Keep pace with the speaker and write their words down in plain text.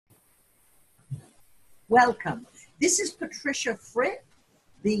Welcome. This is Patricia Fripp,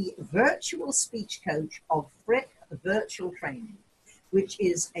 the virtual speech coach of Fripp Virtual Training, which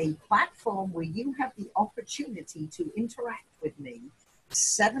is a platform where you have the opportunity to interact with me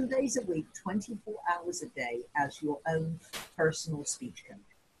 7 days a week, 24 hours a day as your own personal speech coach.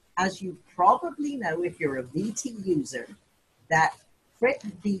 As you probably know, if you're a VT user, that Fripp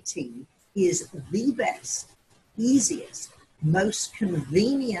VT is the best, easiest, most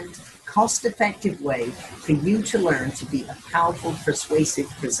convenient, cost-effective way for you to learn to be a powerful, persuasive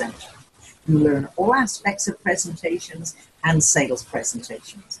presenter. You learn all aspects of presentations and sales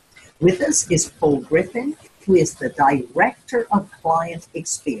presentations. With us is Paul Griffin, who is the Director of Client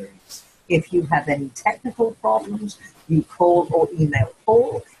Experience. If you have any technical problems, you call or email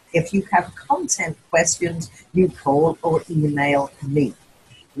Paul. If you have content questions, you call or email me.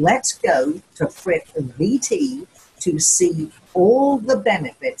 Let's go to Fripp VT to see all the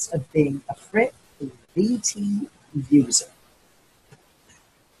benefits of being a Fripp VT user.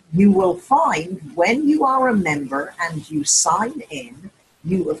 You will find when you are a member and you sign in,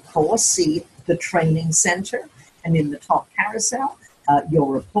 you of course see the training center, and in the top carousel,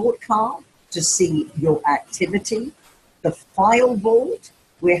 your report card to see your activity, the file vault,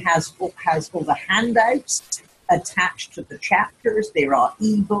 where has all the handouts attached to the chapters. There are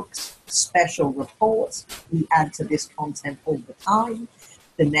ebooks, special reports. We add to this content all the time.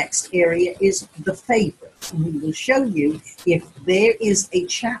 The next area is the favorites. We will show you if there is a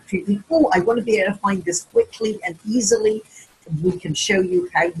chapter you think, oh, I want to be able to find this quickly and easily. We can show you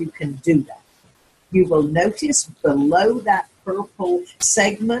how you can do that. You will notice below that purple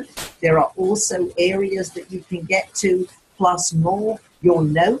segment, there are also areas that you can get to, plus more. Your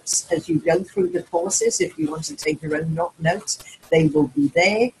notes as you go through the courses. If you want to take your own notes, they will be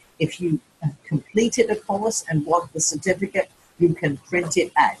there. If you have completed a course and want the certificate, you can print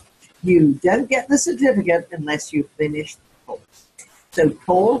it out. You don't get the certificate unless you finish the course. So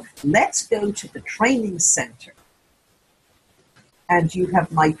Paul, let's go to the training center. And you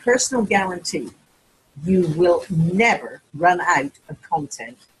have my personal guarantee. You will never run out of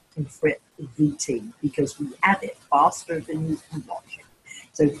content in Fripp VT because we add it faster than you can watch it.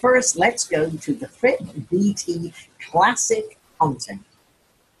 So first, let's go to the Fripp VT Classic content.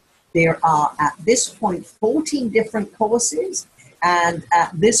 There are, at this point, 14 different courses, and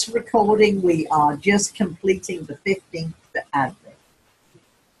at this recording, we are just completing the 15th to add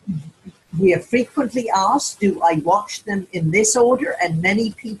them. We are frequently asked, do I watch them in this order? And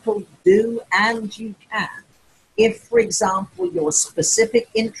many people do, and you can. If, for example, your specific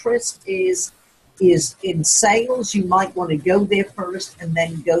interest is in sales, you might want to go there first and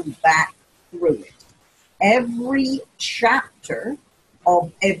then go back through it. Every chapter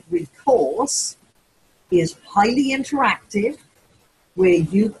of every course is highly interactive where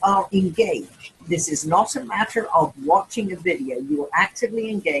you are engaged. This is not a matter of watching a video. You are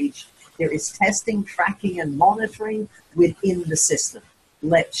actively engaged. There is testing, tracking, and monitoring within the system.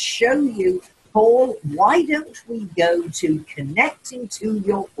 Let's show you, Paul, why don't we go to connecting to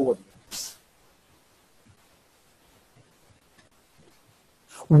your audience?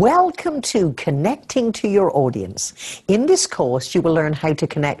 Welcome to Connecting to Your Audience. In this course, you will learn how to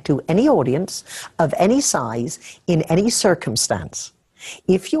connect to any audience of any size in any circumstance.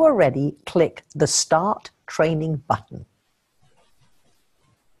 If you are ready, click the Start Training button.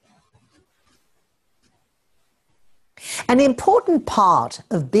 An important part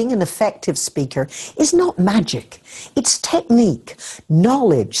of being an effective speaker is not magic. It's technique,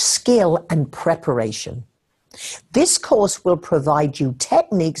 knowledge, skill, and preparation. This course will provide you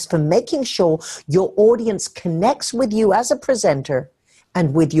techniques for making sure your audience connects with you as a presenter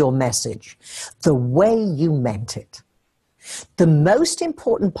and with your message, the way you meant it. The most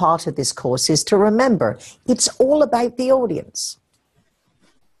important part of this course is to remember, it's all about the audience.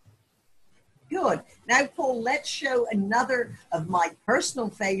 Good. Now, Paul, let's show another of my personal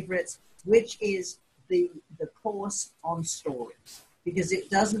favorites, which is the course on stories. Because it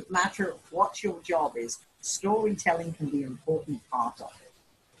doesn't matter what your job is, storytelling can be an important part of it.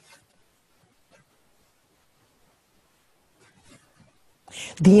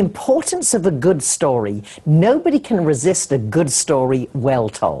 The importance of a good story. Nobody can resist a good story well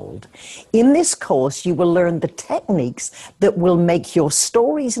told. In this course, you will learn the techniques that will make your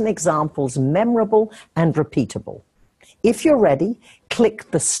stories and examples memorable and repeatable. If you're ready,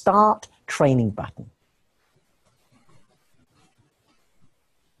 click the Start Training button.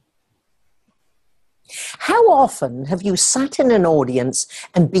 How often have you sat in an audience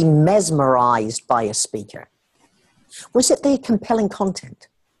and been mesmerized by a speaker? Was it their compelling content?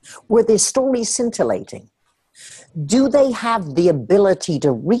 Were their stories scintillating? Do they have the ability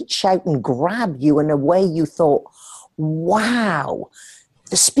to reach out and grab you in a way you thought, wow,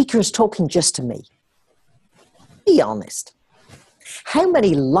 the speaker is talking just to me? Be honest. How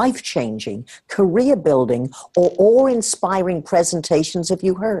many life-changing, career-building, or awe-inspiring presentations have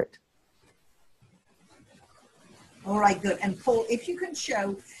you heard? All right, good. And Paul, if you can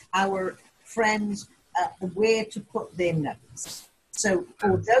show our friends where to put their notes. So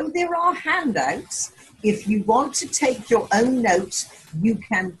although there are handouts, if you want to take your own notes, you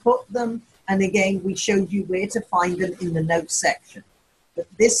can put them, and again, we showed you where to find them in the notes section. But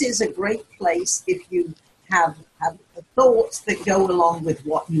this is a great place if you have thoughts that go along with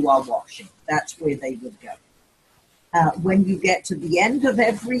what you are watching. That's where they would go. When you get to the end of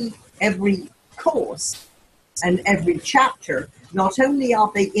every course and every chapter, not only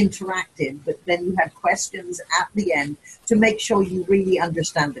are they interactive, but then you have questions at the end to make sure you really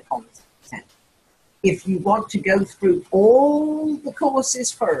understand the content. If you want to go through all the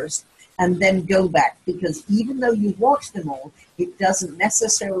courses first and then go back, because even though you watch them all, it doesn't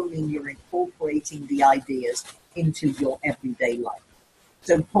necessarily mean you're incorporating the ideas into your everyday life.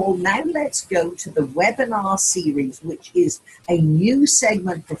 So Paul, now let's go to the webinar series, which is a new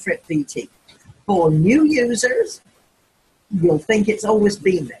segment for Fripp VT. For new users, you'll think it's always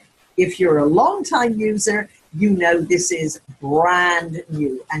been there. If you're a long-time user, you know this is brand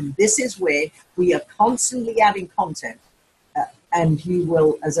new. And this is where we are constantly adding content. And you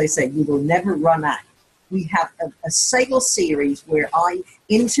will, as I say, you will never run out. We have a sales series where I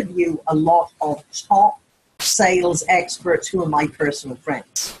interview a lot of top sales experts who are my personal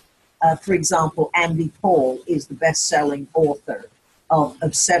friends. For example, Andy Paul is the best-selling author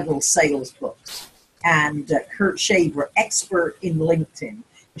of several sales books. And Kurt Shaver, expert in LinkedIn.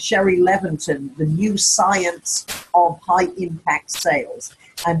 Sherry Leventon, the new science of high-impact sales.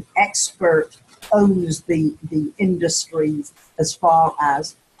 An expert owns the industry as far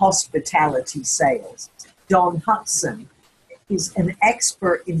as hospitality sales. Don Hudson is an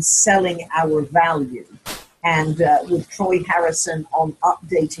expert in selling our value, and with Troy Harrison on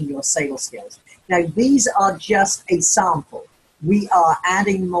updating your sales skills. Now, these are just a sample. We are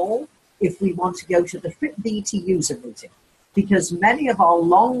adding more if we want to go to the Fripp VT user meeting, because many of our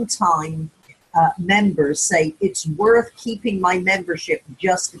long-time members say it's worth keeping my membership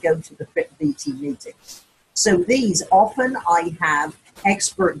just to go to the Fripp VT meeting. So these, often I have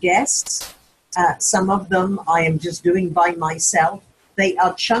expert guests. Some of them I am just doing by myself. They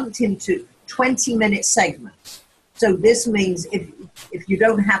are chunked into 20-minute segments. So this means if you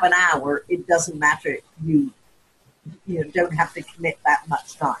don't have an hour, it doesn't matter. You don't have to commit that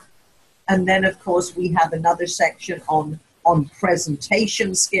much time. And then, of course, we have another section on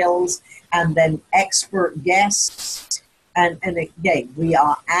presentation skills, and then expert guests. And again, we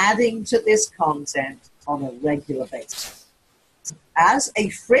are adding to this content on a regular basis. As a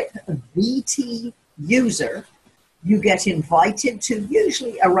Fripp VT user, you get invited to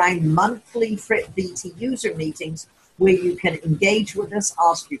usually around monthly Fripp VT user meetings where you can engage with us,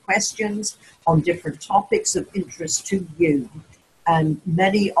 ask your questions on different topics of interest to you. And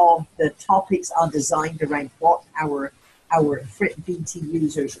many of the topics are designed around what our Fripp VT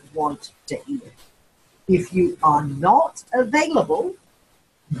users want to hear. If you are not available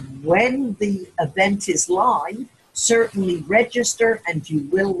when the event is live, certainly register and you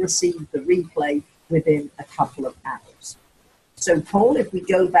will receive the replay within a couple of hours. So Paul, if we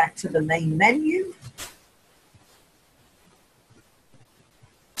go back to the main menu,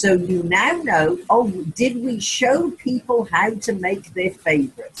 so you now know, oh, did we show people how to make their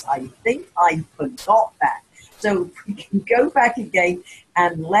favorites? I think I forgot that. So we can go back again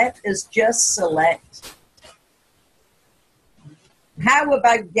and let us just select. How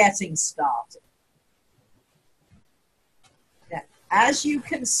about getting started? Now, as you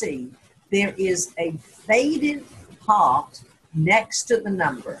can see, there is a faded part next to the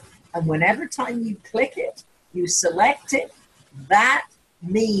number. And whenever time you click it, you select it, that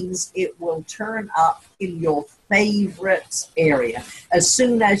means it will turn up in your favorites area. As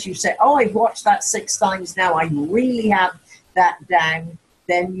soon as you say, oh, I've watched that 6 times now, I really have that down,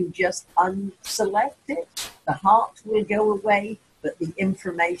 then you just unselect it. The heart will go away, but the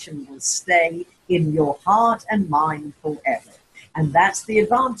information will stay in your heart and mind forever. And that's the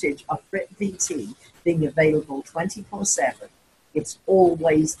advantage of Fripp VT being available 24/7. It's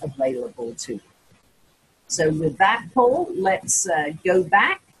always available to you. So with that, Paul, let's go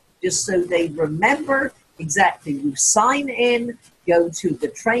back just so they remember exactly. You sign in, go to the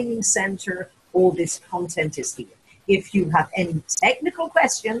training center, all this content is here. If you have any technical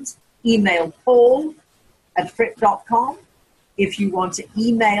questions, email Paul at fripp.com. If you want to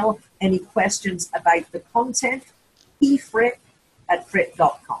email Any questions about the content,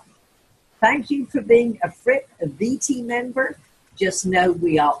 fripp@fripp.com. Thank you for being a Fripp, a VT member. Just know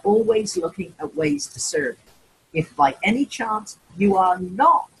we are always looking at ways to serve. If by any chance you are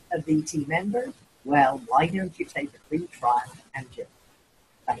not a VT member, well, why don't you take a free trial and join?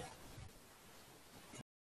 Thank you.